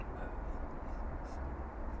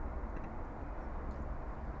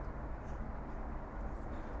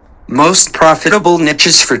Most profitable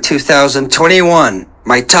niches for 2021,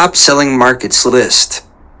 my top selling markets list.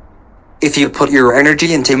 If you put your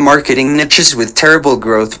energy into marketing niches with terrible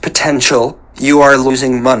growth potential, you are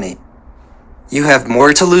losing money. You have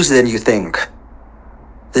more to lose than you think.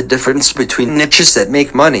 The difference between niches that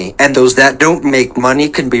make money and those that don't make money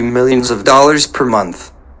can be millions of dollars per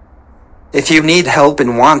month. If you need help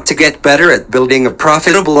and want to get better at building a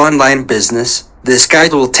profitable online business, this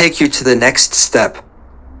guide will take you to the next step.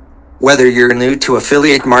 Whether you're new to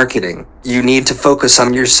affiliate marketing, you need to focus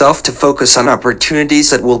on yourself to focus on opportunities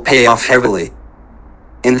that will pay off heavily.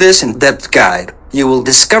 In this in-depth guide, you will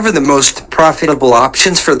discover the most profitable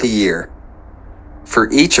options for the year. For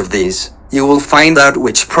each of these, you will find out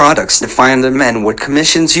which products define them and what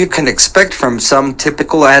commissions you can expect from some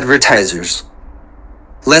typical advertisers.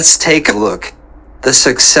 Let's take a look. The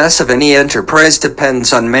success of any enterprise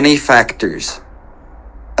depends on many factors.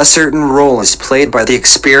 A certain role is played by the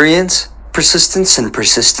experience, persistence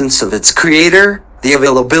of its creator, the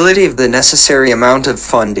availability of the necessary amount of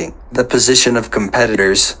funding, the position of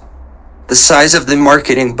competitors, the size of the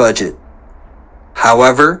marketing budget.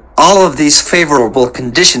 However, all of these favorable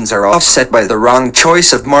conditions are offset by the wrong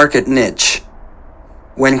choice of market niche.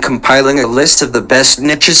 When compiling a list of the best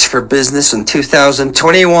niches for business in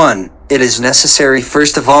 2021, it is necessary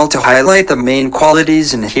first of all to highlight the main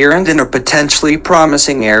qualities inherent in a potentially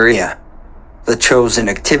promising area. The chosen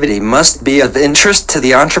activity must be of interest to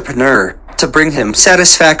the entrepreneur, to bring him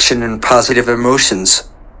satisfaction and positive emotions.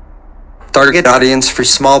 Target audience for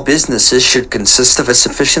small businesses should consist of a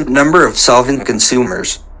sufficient number of solvent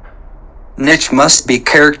consumers. Niche must be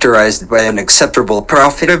characterized by an acceptable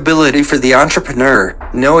profitability for the entrepreneur.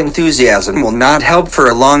 No enthusiasm will not help for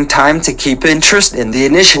a long time to keep interest in the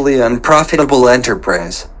initially unprofitable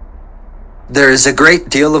enterprise. There is a great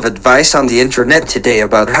deal of advice on the internet today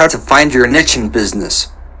about how to find your niche in business.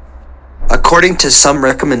 According to some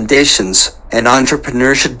recommendations, an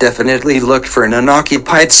entrepreneur should definitely look for an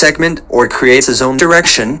unoccupied segment or create his own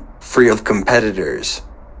direction, free of competitors.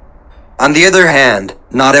 On the other hand,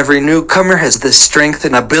 not every newcomer has the strength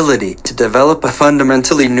and ability to develop a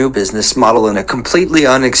fundamentally new business model in a completely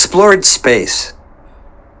unexplored space.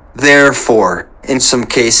 Therefore, in some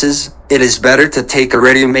cases, it is better to take a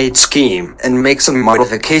ready-made scheme and make some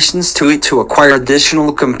modifications to it to acquire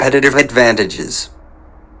additional competitive advantages.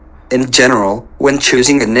 In general, when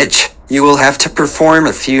choosing a niche, you will have to perform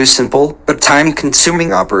a few simple but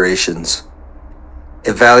time-consuming operations.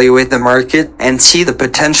 Evaluate the market and see the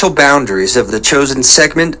potential boundaries of the chosen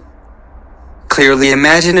segment. Clearly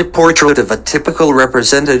imagine a portrait of a typical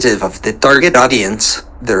representative of the target audience,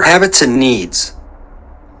 their habits and needs.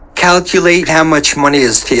 Calculate how much money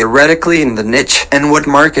is theoretically in the niche and what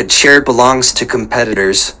market share belongs to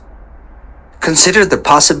competitors. Consider the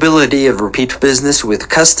possibility of repeat business with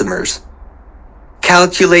customers.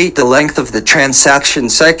 Calculate the length of the transaction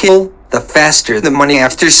cycle. The faster the money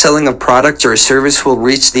after selling a product or service will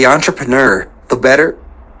reach the entrepreneur, the better.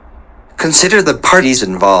 Consider the parties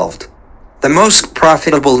involved. The most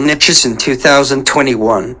profitable niches in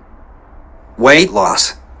 2021. Weight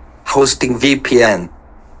loss, hosting VPN,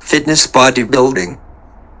 fitness bodybuilding,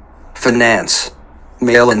 finance,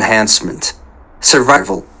 male enhancement,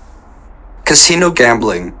 survival, casino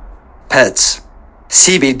gambling, pets,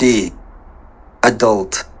 CBD,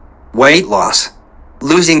 adult, weight loss.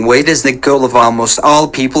 Losing weight is the goal of almost all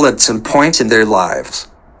people at some point in their lives.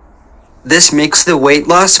 This makes the weight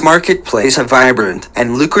loss marketplace a vibrant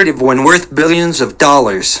and lucrative one worth billions of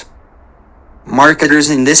dollars. Marketers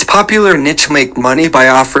in this popular niche make money by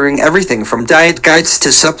offering everything from diet guides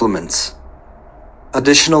to supplements.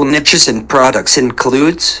 Additional niches and products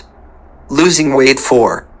includes losing weight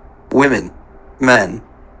for women, men,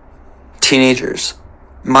 teenagers,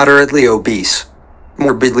 moderately obese,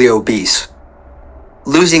 morbidly obese.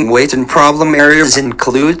 Losing weight in problem areas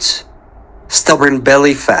includes stubborn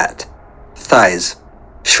belly fat, thighs,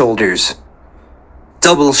 shoulders,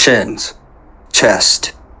 double chins,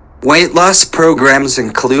 chest. Weight loss programs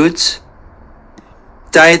includes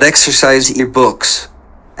diet exercise ebooks,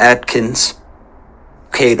 Atkins,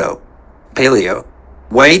 Keto, Paleo,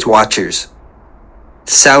 Weight Watchers,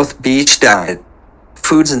 South Beach Diet.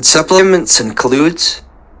 Foods and supplements includes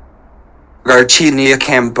Garcinia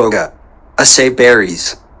cambogia, acai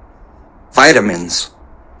berries, vitamins,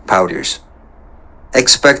 powders.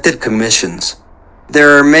 Expected commissions.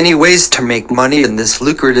 There are many ways to make money in this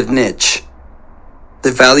lucrative niche.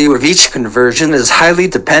 The value of each conversion is highly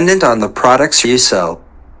dependent on the products you sell.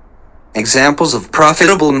 Examples of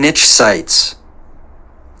profitable niche sites.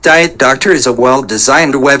 Diet Doctor is a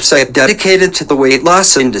well-designed website dedicated to the weight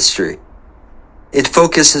loss industry. It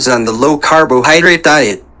focuses on the low-carbohydrate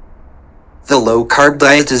diet. The low-carb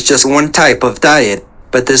diet is just one type of diet,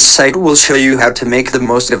 but this site will show you how to make the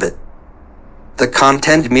most of it. The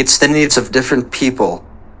content meets the needs of different people.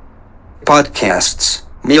 Podcasts,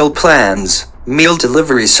 meal plans, meal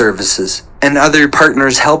delivery services, and other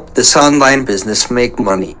partners help this online business make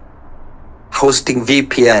money. Hosting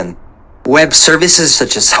VPN. Web services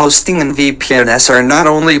such as hosting and VPNs are not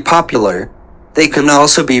only popular, they can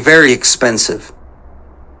also be very expensive.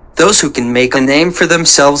 Those who can make a name for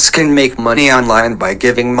themselves can make money online by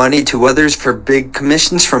giving money to others for big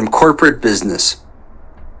commissions from corporate business.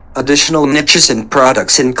 Additional niches and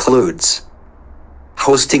products includes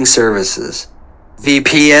hosting services,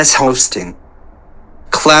 VPS hosting,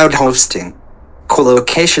 cloud hosting,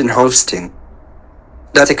 colocation hosting,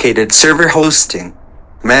 dedicated server hosting,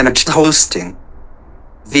 managed hosting,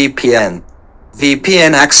 VPN,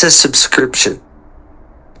 VPN access subscription,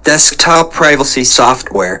 desktop privacy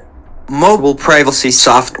software, mobile privacy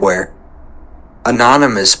software,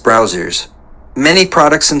 anonymous browsers. Many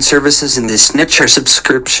products and services in this niche are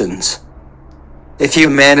subscriptions. If you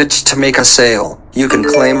manage to make a sale, you can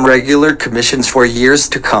claim regular commissions for years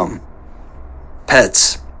to come.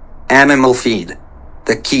 Pets. Animal feed.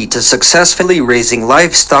 The key to successfully raising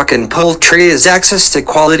livestock and poultry is access to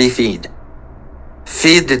quality feed.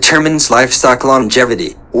 Feed determines livestock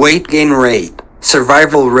longevity, weight gain rate,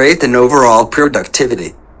 survival rate, and overall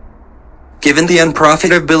productivity. Given the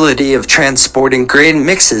unprofitability of transporting grain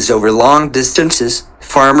mixes over long distances,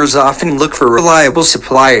 farmers often look for reliable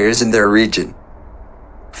suppliers in their region.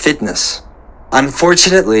 Fitness.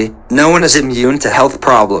 Unfortunately, no one is immune to health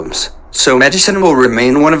problems, so medicine will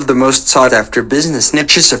remain one of the most sought-after business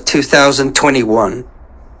niches of 2021.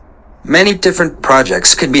 Many different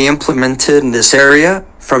projects can be implemented in this area,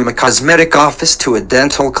 from a cosmetic office to a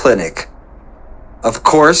dental clinic. Of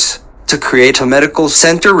course, to create a medical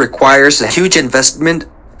center requires a huge investment,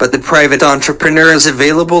 but the private entrepreneur is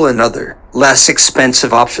available in other, less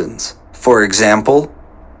expensive options. For example,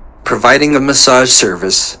 providing a massage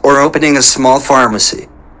service or opening a small pharmacy.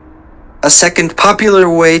 A second popular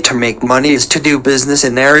way to make money is to do business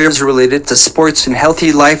in areas related to sports and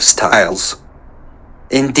healthy lifestyles.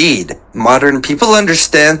 Indeed, modern people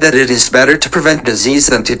understand that it is better to prevent disease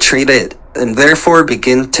than to treat it, and therefore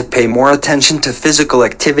begin to pay more attention to physical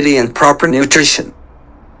activity and proper nutrition.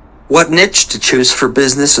 What niche to choose for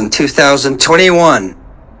business in 2021?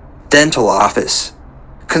 Dental office.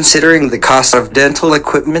 Considering the cost of dental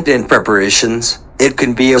equipment and preparations, it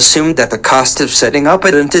can be assumed that the cost of setting up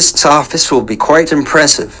a dentist's office will be quite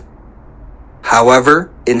impressive.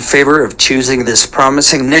 However, in favor of choosing this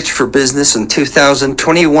promising niche for business in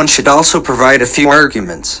 2021 should also provide a few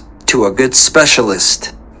arguments. To a good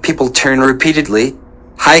specialist, people turn repeatedly.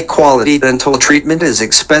 High-quality dental treatment is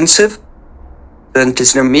expensive.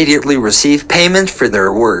 Dentists immediately receive payment for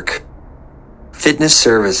their work. Fitness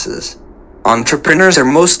services. Entrepreneurs are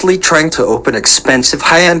mostly trying to open expensive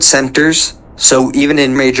high-end centers, so even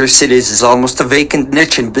in major cities is almost a vacant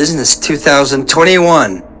niche in business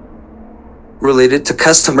 2021. Related to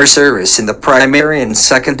customer service in the primary and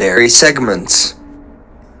secondary segments.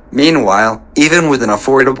 Meanwhile, even with an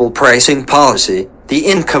affordable pricing policy, the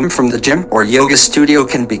income from the gym or yoga studio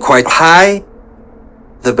can be quite high.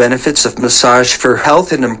 The benefits of massage for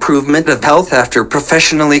health and improvement of health after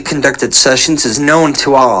professionally conducted sessions is known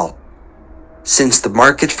to all. Since the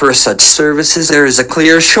market for such services there is a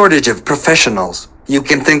clear shortage of professionals, you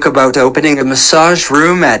can think about opening a massage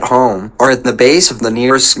room at home or at the base of the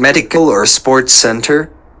nearest medical or sports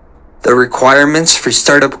center. The requirements for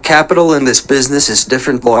startup capital in this business is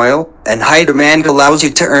different. Loyal and high demand allows you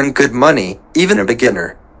to earn good money, even a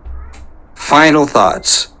beginner. Final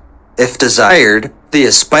thoughts. If desired, the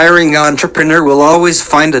aspiring entrepreneur will always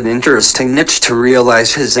find an interesting niche to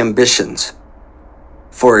realize his ambitions.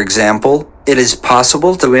 For example, it is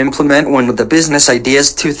possible to implement one of the business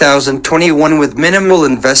ideas 2021 with minimal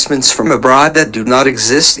investments from abroad that do not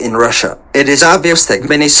exist in Russia. It is obvious that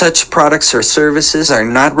many such products or services are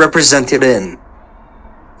not represented in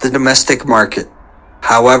the domestic market.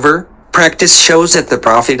 However, practice shows that the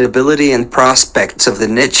profitability and prospects of the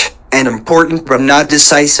niche, and important but not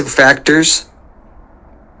decisive factors.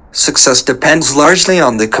 Success depends largely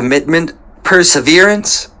on the commitment,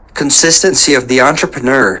 perseverance, consistency of the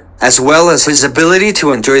entrepreneur, as well as his ability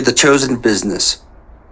to enjoy the chosen business.